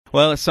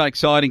Well, it's so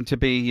exciting to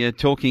be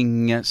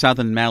talking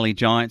Southern Mallee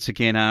Giants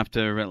again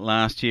after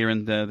last year,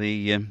 and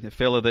the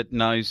fella that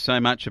knows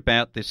so much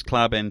about this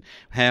club and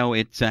how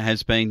it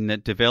has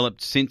been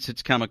developed since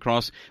it's come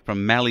across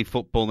from Mallee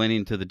football then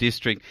into the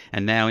district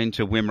and now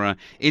into Wimmera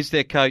is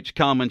their coach,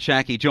 Coleman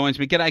Shack. He joins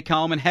me. G'day,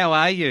 Coleman. How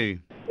are you?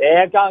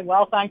 Yeah, going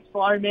well. Thanks,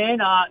 Flo, man.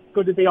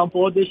 Good to be on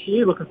board this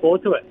year. Looking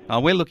forward to it. Oh,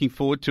 we're looking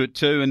forward to it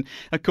too. And,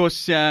 of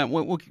course,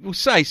 we'll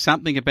say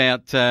something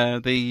about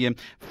the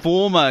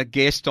former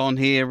guest on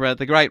here,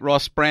 the great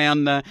Ross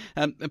Brown.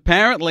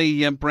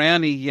 Apparently,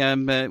 Brownie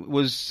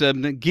was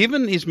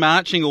given his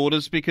marching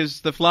orders because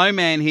the flow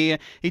man here,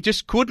 he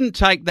just couldn't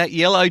take that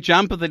yellow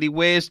jumper that he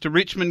wears to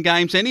Richmond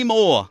games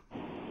anymore.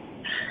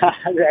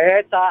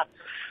 Yeah, it's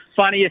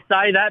funny you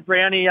say that.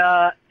 Brownie,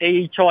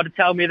 he tried to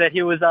tell me that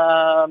he was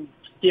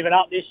given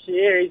up this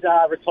year. He's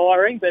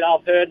retiring, but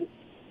I've heard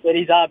that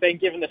he's been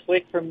given the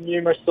flick from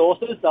numerous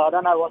sources, so I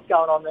don't know what's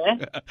going on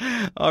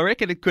there. I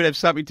reckon it could have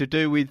something to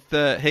do with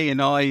he and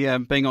I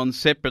being on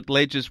separate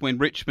ledges when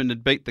Richmond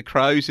had beat the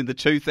Crows in the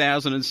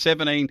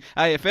 2017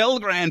 AFL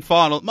Grand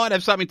Final. It might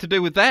have something to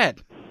do with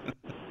that.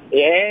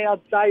 Yeah,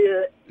 I'd say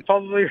you're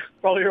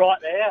probably right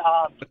there.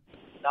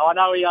 No, I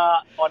know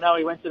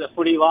he went to the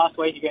footy last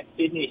week against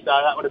Sydney, so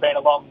that would have been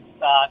a long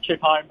trip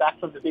home back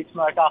from the Big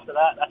Smoke after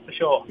that, that's for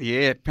sure.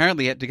 Yeah,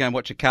 apparently he had to go and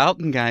watch a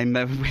Carlton game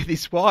with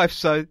his wife,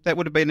 so that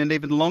would have been an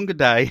even longer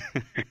day.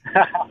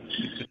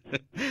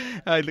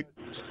 Hey, look,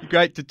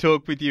 great to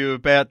talk with you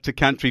about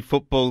country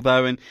football,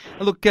 though. And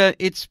look,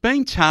 it's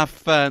been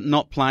tough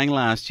not playing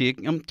last year.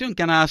 I'm going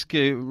to ask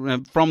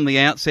you from the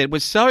outset, we're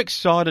so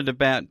excited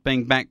about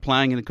being back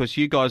playing, and of course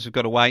you guys have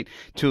got to wait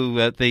till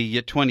the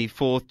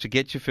 24th to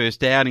get your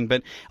first outing.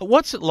 But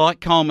what's it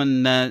like,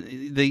 Coleman,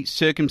 the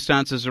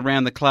circumstances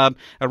around the club,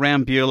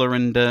 around Beulah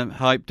and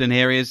Hopetoun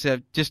areas,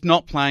 just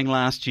not playing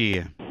last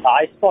year?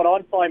 Spot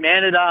on, Flo,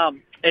 man.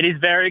 It is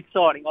very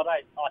exciting.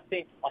 I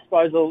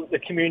suppose the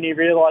community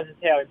realises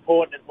how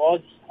important it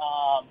was,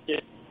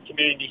 just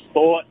community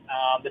sport,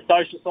 the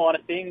social side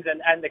of things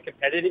and the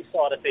competitive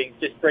side of things,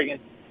 just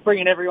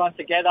bringing everyone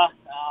together,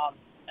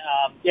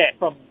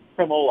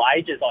 from all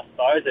ages, I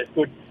suppose.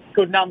 There's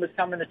good numbers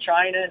coming to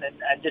training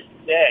and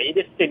you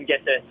just didn't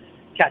get to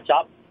catch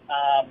up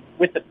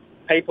with the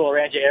people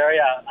around your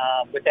area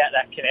without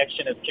that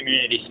connection of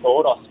community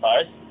sport, I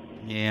suppose.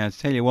 Yeah, I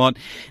tell you what,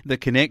 the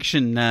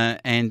connection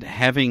and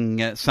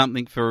having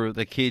something for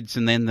the kids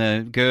and then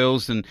the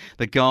girls and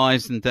the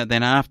guys and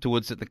then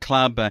afterwards at the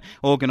club,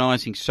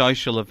 organising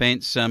social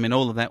events, and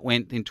all of that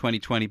went in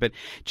 2020. But,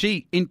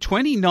 gee, in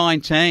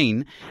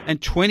 2019 and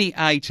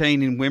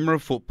 2018 in Wimmera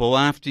football,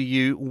 after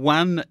you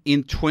won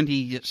in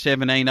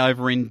 2017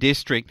 over in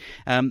district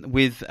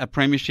with a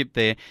premiership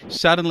there,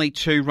 suddenly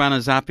 2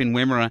 runners-up in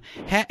Wimmera.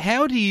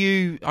 How do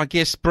you, I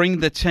guess,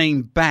 bring the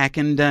team back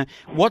and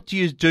what do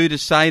you do to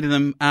say to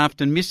them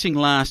after missing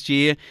last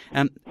year?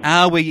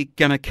 Are we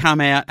going to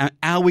come out?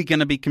 Are we going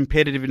to be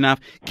competitive enough?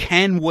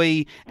 Can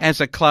we,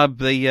 as a club,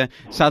 the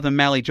Southern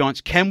Mallee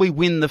Giants, can we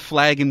win the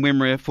flag in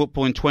Wimmera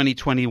football in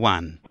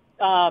 2021?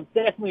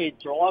 Definitely a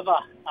driver.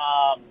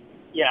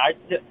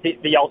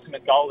 The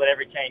ultimate goal that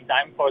every team's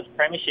aiming for is a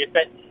premiership.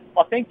 But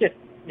I think just,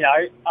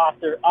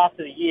 after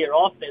the year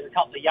off, there's a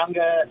couple of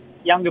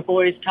younger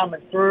boys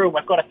coming through, and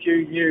we've got a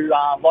few new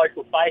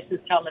local faces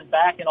coming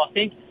back, and I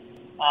think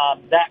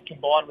that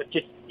combined with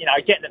just,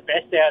 getting the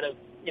best out of,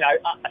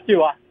 a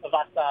few of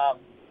us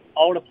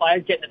older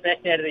players, getting the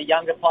best out of the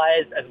younger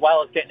players as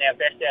well as getting our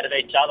best out of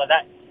each other,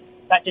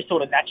 that just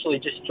sort of naturally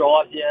just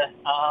drives you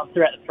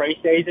throughout the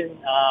pre-season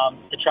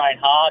to train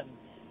hard.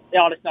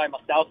 And, I just know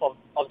myself,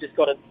 I've just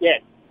got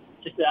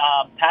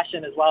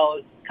passion as well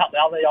as a couple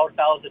of other older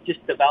fellas of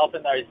just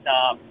developing those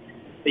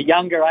the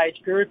younger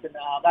age group, and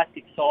that's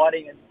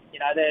exciting. And,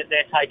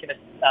 they're taking us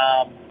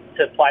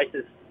to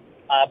places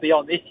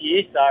beyond this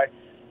year. So,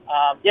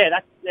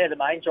 they're the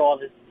main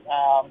drivers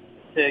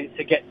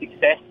to get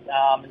success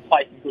and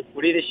play some good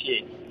footy this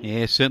year.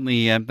 Yeah,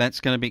 certainly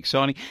that's going to be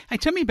exciting. Hey,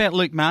 tell me about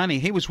Luke Marnie.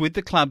 He was with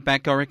the club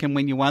back, I reckon,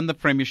 when you won the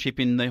premiership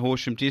in the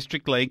Horsham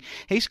District League.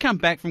 He's come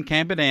back from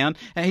Camperdown.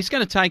 He's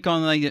going to take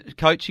on the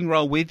coaching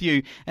role with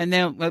you. And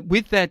now,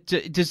 with that,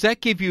 does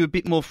that give you a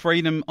bit more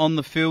freedom on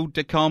the field,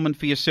 Coleman,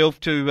 for yourself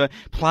to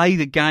play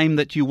the game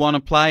that you want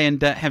to play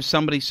and have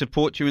somebody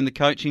support you in the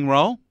coaching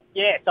role?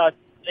 Yeah, for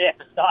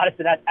starters,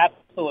 so that's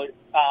absolute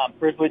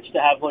privilege to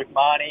have Luke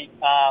Marnie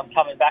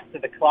coming back to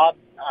the club.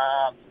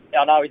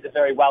 I know he's a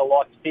very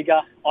well-liked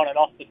figure on and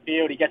off the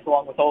field. He gets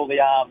along with all the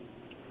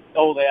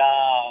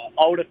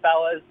older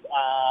fellas,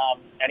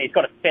 and he's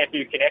got a fair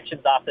few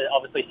connections after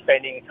obviously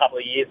spending a couple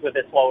of years with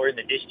us while we're in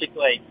the district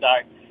league. So,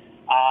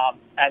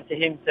 and to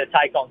him to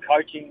take on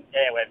coaching,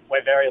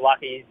 we're very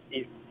lucky.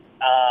 He's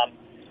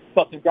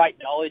got some great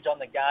knowledge on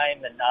the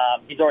game, and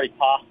he's already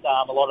passed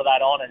a lot of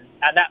that on,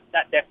 and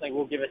that definitely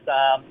will give us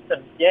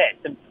some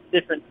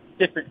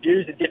different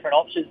views and different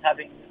options,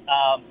 having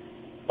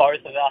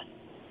both of us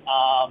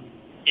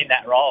in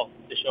that role,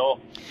 for sure.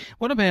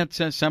 What about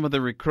some of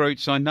the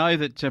recruits? I know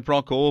that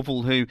Brock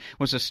Orville, who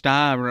was a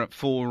star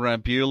for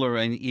Beulah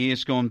in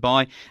years gone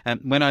by,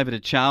 went over to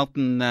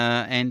Charlton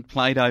and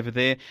played over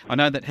there. I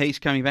know that he's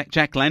coming back.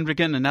 Jack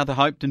Landrigan, another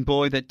Hopetoun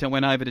boy that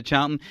went over to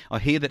Charlton. I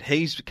hear that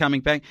he's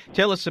coming back.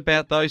 Tell us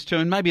about those two,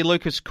 and maybe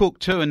Lucas Cook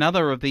too,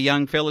 another of the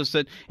young fellas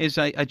that is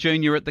a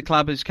junior at the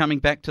club, is coming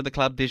back to the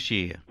club this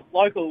year.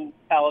 Local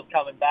fellas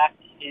coming back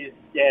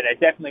they're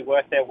definitely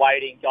worth their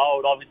weight in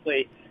gold.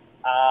 Obviously,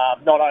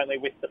 not only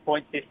with the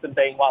point system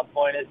being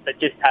one-pointers, but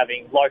just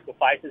having local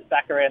faces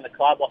back around the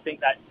club. I think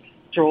that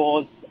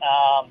draws.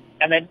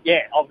 And then,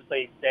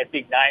 obviously they're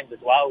big names as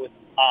well with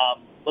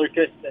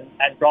Lucas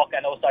and Brock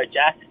and also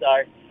Jack.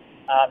 So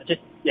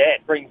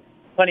it brings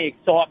plenty of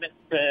excitement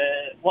for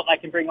what they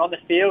can bring on the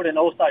field, and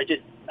also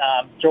just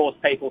draws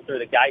people through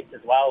the gates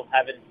as well,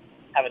 having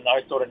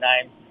those sort of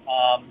names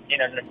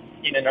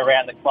in and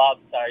around the club.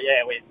 So,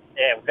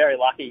 we're very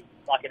lucky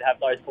to have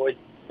those boys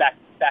back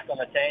on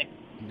the team.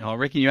 I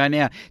reckon you are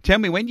now. Tell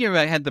me, when you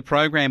had the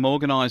program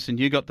organised and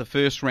you got the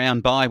first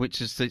round bye,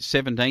 which is the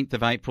 17th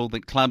of April,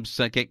 the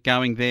clubs get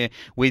going there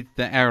with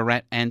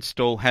Ararat and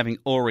Stawell having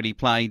already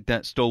played,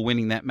 Stawell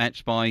winning that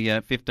match by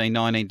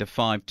 15-19 to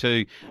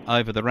 5-2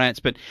 over the Rats.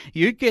 But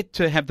you get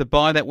to have the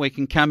bye that week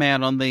and come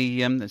out on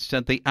the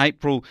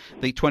April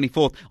the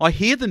 24th. I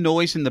hear the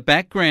noise in the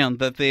background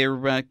that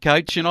they're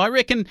coach, and I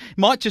reckon it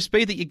might just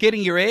be that you're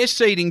getting your air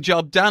seeding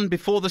job done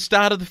before the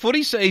start of the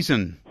footy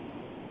season.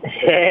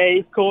 Yeah,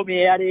 he's caught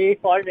me out here,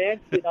 Flo, man,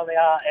 sitting on the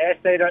air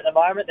seeder at the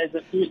moment. There's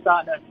a few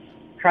starting to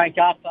crank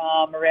up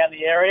around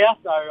the area,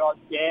 so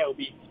it'll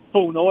be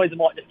full noise. It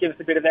might just give us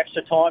a bit of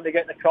extra time to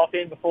get the crop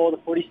in before the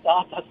footy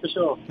starts, that's for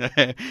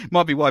sure.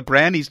 Might be why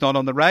Brownie's not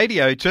on the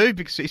radio too,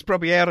 because he's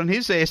probably out on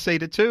his air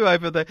seeder too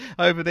over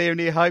there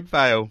near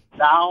Hopevale.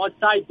 No, I'd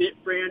say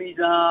Brownie's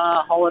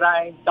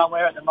holidaying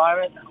somewhere at the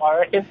moment, I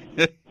reckon.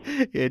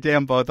 Yeah,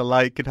 down by the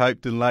lake at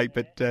Hopetoun Lake,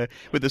 but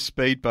with a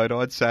speedboat,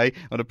 I'd say,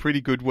 on a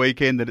pretty good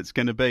weekend that it's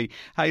going to be.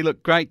 Hey,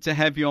 look, great to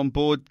have you on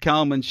board,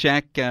 Coleman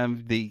Shack,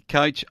 the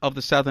coach of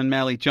the Southern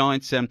Mallee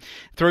Giants.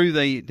 Through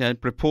the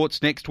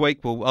reports next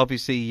week, we'll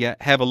obviously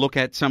have a look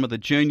at some of the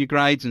junior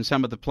grades and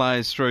some of the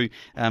players through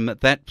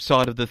that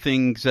side of the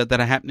things that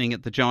are happening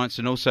at the Giants,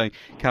 and also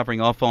covering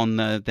off on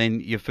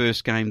then your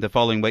first game the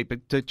following week.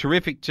 But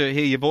terrific to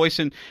hear your voice,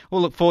 and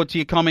we'll look forward to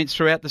your comments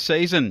throughout the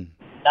season.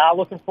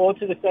 Looking forward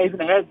to the season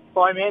ahead.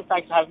 Bye, man.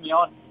 Thanks for having me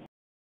on.